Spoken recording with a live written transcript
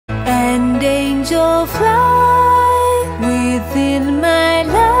and angel fly within my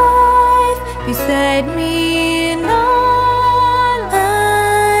life, beside me in all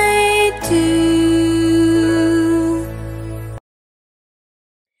I do.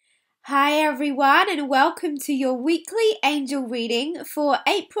 Hi everyone, and welcome to your weekly angel reading for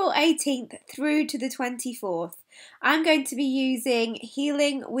April 18th through to the 24th. I'm going to be using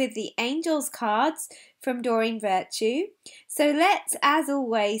Healing with the Angels cards from Doreen Virtue. So let's, as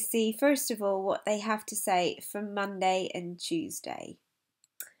always, see first of all what they have to say for Monday and Tuesday.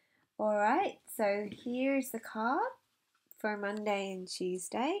 Alright, so here's the card for Monday and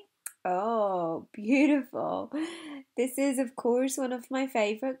Tuesday. Oh, beautiful. This is, of course, one of my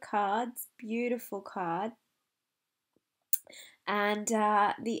favorite cards. Beautiful card. And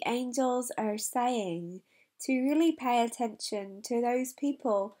the angels are saying to really pay attention to those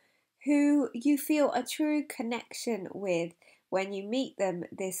people who you feel a true connection with when you meet them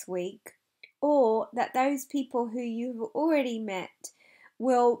this week, or that those people who you've already met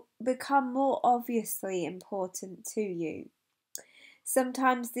will become more obviously important to you.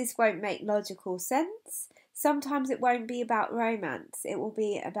 Sometimes this won't make logical sense. Sometimes it won't be about romance. It will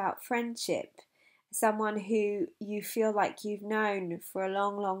be about friendship. Someone who you feel like you've known for a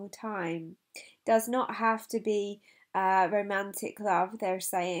long, long time. Does not have to be romantic love, they're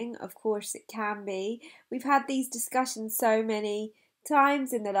saying. Of course it can be. We've had these discussions so many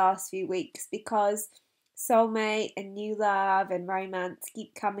times in the last few weeks because soulmate and new love and romance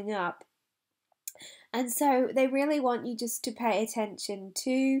keep coming up. And so they really want you just to pay attention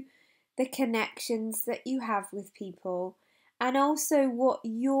to the connections that you have with people, and also what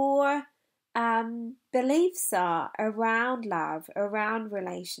your beliefs are around love, around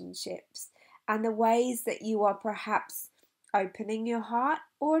relationships, and the ways that you are perhaps opening your heart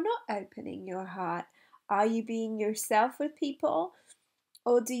or not opening your heart. Are you being yourself with people,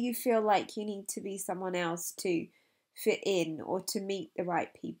 or do you feel like you need to be someone else to fit in or to meet the right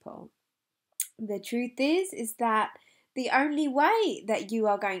people? The truth is that the only way that you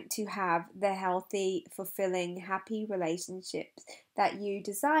are going to have the healthy, fulfilling, happy relationships that you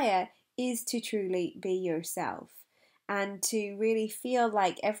desire is to truly be yourself and to really feel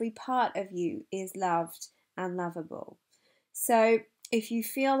like every part of you is loved and lovable. So if you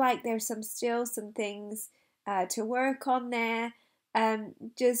feel like there's still some things to work on there,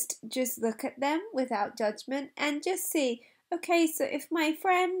 just look at them without judgment and just see, okay, so if my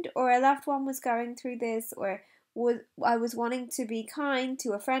friend or a loved one was going through this, or I was wanting to be kind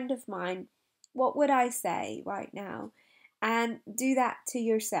to a friend of mine, what would I say right now? And do that to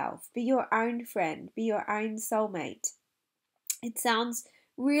yourself. Be your own friend. Be your own soulmate. It sounds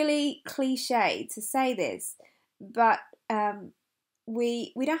really cliche to say this, but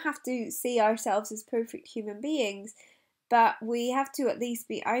we don't have to see ourselves as perfect human beings, but we have to at least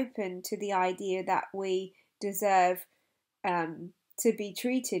be open to the idea that we deserve to be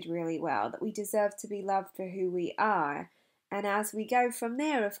treated really well, that we deserve to be loved for who we are. And as we go from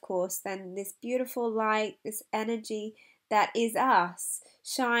there, of course, then this beautiful light, this energy that is us,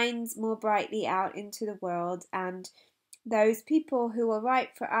 shines more brightly out into the world, and those people who are right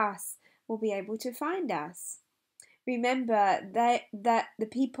for us will be able to find us. Remember that the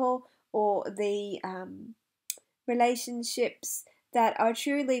people or the relationships that are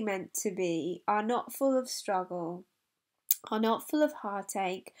truly meant to be are not full of struggle, are not full of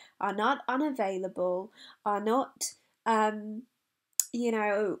heartache, are not unavailable, are not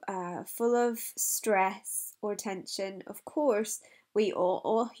full of stress or tension. Of course, we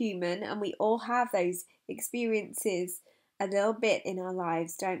all human, and we all have those experiences a little bit in our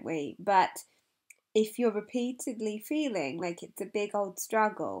lives, don't we? But if you're repeatedly feeling like it's a big old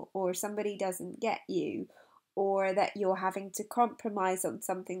struggle, or somebody doesn't get you, or that you're having to compromise on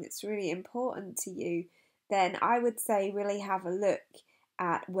something that's really important to you, then I would say really have a look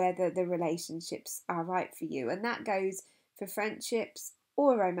at whether the relationships are right for you. And that goes for friendships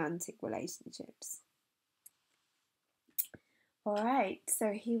or romantic relationships. Alright,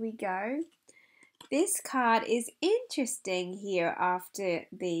 so here we go. This card is interesting here after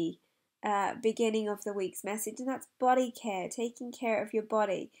the beginning of the week's message, and that's body care, taking care of your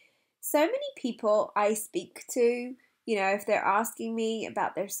body. So many people I speak to, if they're asking me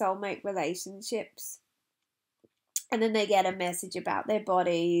about their soulmate relationships, and then they get a message about their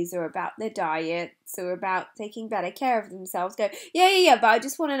bodies or about their diets or about taking better care of themselves, go, yeah, but I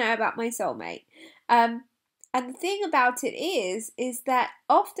just want to know about my soulmate. And the thing about it is that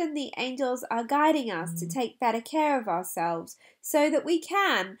often the angels are guiding us to take better care of ourselves so that we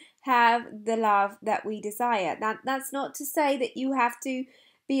can have the love that we desire. That's not to say that you have to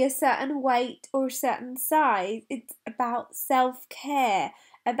be a certain weight or certain size. It's about self-care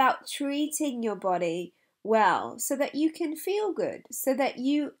about treating your body well so that you can feel good, so that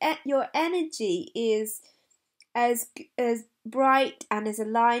your energy is as bright and as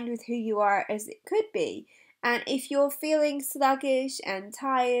aligned with who you are as it could be. And if you're feeling sluggish and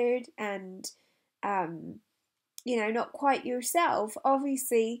tired and not quite yourself,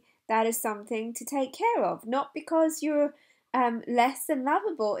 obviously that is something to take care of. Not because you're less than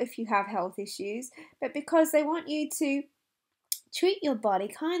lovable if you have health issues, but because they want you to treat your body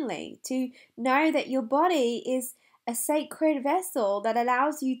kindly, to know that your body is a sacred vessel that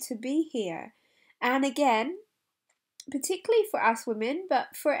allows you to be here. And again, particularly for us women,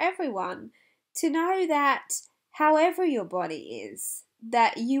 but for everyone, to know that however your body is,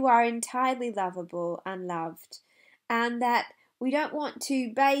 that you are entirely lovable and loved, and that we don't want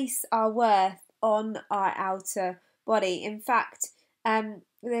to base our worth on our outer body. In fact,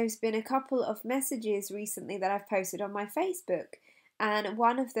 there's been a couple of messages recently that I've posted on my Facebook, and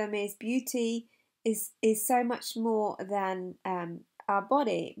one of them is beauty is so much more than our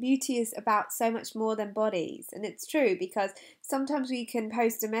body. Beauty is about so much more than bodies. And it's true, because sometimes we can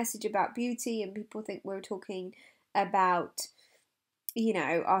post a message about beauty and people think we're talking about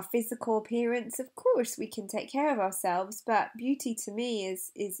our physical appearance. Of course we can take care of ourselves, but beauty to me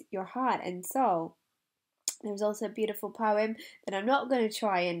is your heart and soul. There's also a beautiful poem that I'm not going to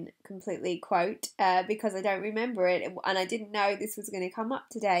try and completely quote because I don't remember it, and I didn't know this was going to come up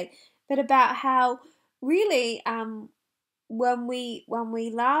today, but about how really when we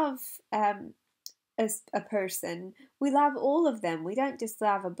love a person, we love all of them. We don't just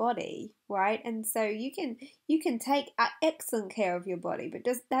love a body, right? And so you can take excellent care of your body, but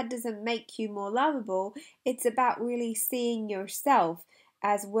that doesn't make you more lovable. It's about really seeing yourself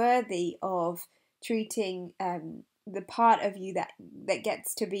as worthy of treating the part of you that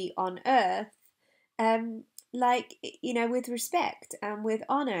gets to be on earth with respect and with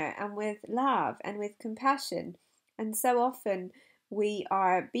honor and with love and with compassion. And so often we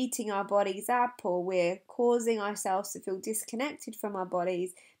are beating our bodies up, or we're causing ourselves to feel disconnected from our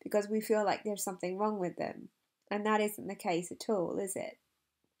bodies because we feel like there's something wrong with them. And that isn't the case at all, is it?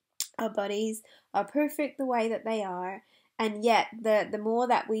 Our bodies are perfect the way that they are, and yet the more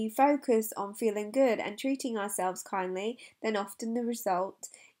that we focus on feeling good and treating ourselves kindly, then often the result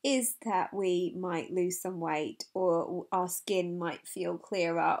is that we might lose some weight, or our skin might feel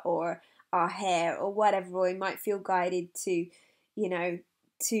clearer, or our hair, or whatever, or we might feel guided to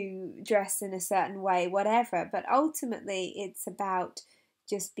dress in a certain way, whatever. But ultimately it's about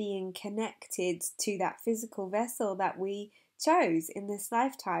just being connected to that physical vessel that we chose in this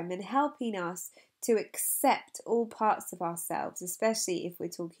lifetime, and helping us to accept all parts of ourselves, especially if we're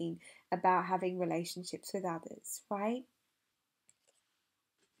talking about having relationships with others, right?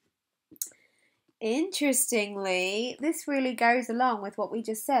 Interestingly, this really goes along with what we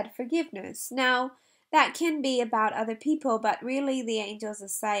just said, forgiveness. Now, that can be about other people, but really the angels are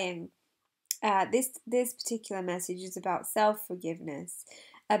saying this particular message is about self-forgiveness,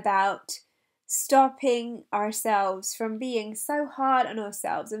 about stopping ourselves from being so hard on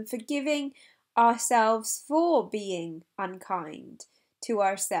ourselves and forgiving ourselves for being unkind to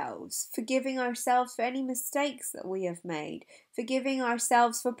ourselves, forgiving ourselves for any mistakes that we have made, forgiving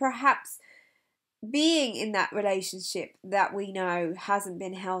ourselves for perhaps being in that relationship that we know hasn't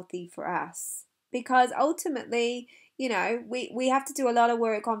been healthy for us. Because ultimately, we have to do a lot of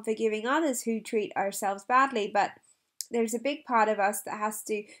work on forgiving others who treat ourselves badly, but there's a big part of us that has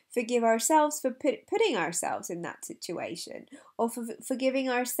to forgive ourselves for putting ourselves in that situation, or for forgiving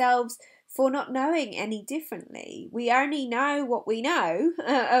ourselves for not knowing any differently. We only know what we know,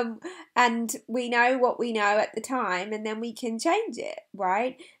 and we know what we know at the time, and then we can change it,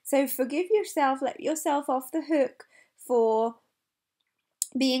 right? So forgive yourself, let yourself off the hook for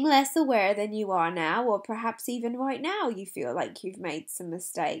being less aware than you are now, or perhaps even right now you feel like you've made some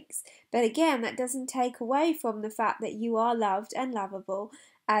mistakes. But again, that doesn't take away from the fact that you are loved and lovable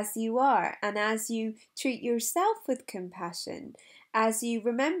as you are. And as you treat yourself with compassion, as you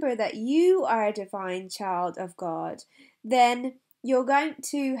remember that you are a divine child of God, then you're going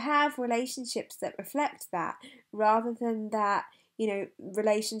to have relationships that reflect that, rather than that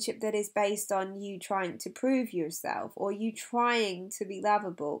relationship that is based on you trying to prove yourself, or you trying to be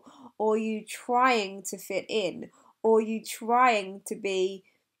lovable, or you trying to fit in, or you trying to be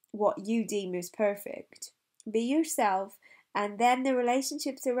what you deem as perfect. Be yourself, and then the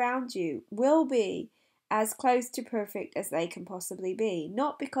relationships around you will be as close to perfect as they can possibly be.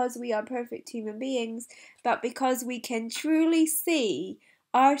 Not because we are perfect human beings, but because we can truly see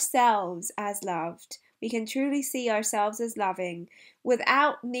ourselves as loved. we can truly see ourselves as loving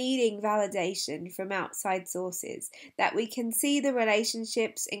without needing validation from outside sources, that we can see the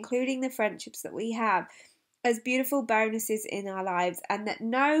relationships, including the friendships that we have, as beautiful bonuses in our lives, and that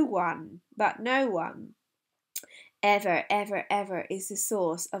no one, but no one, ever, ever, ever is the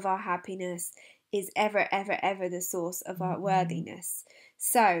source of our happiness, is ever, ever, ever the source of our worthiness.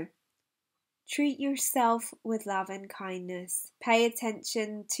 So, treat yourself with love and kindness. Pay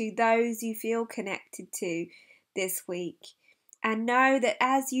attention to those you feel connected to this week. And know that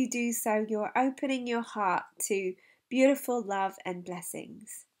as you do so, you're opening your heart to beautiful love and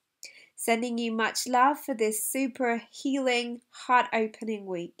blessings. Sending you much love for this super healing, heart opening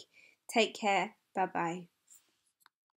week. Take care. Bye bye.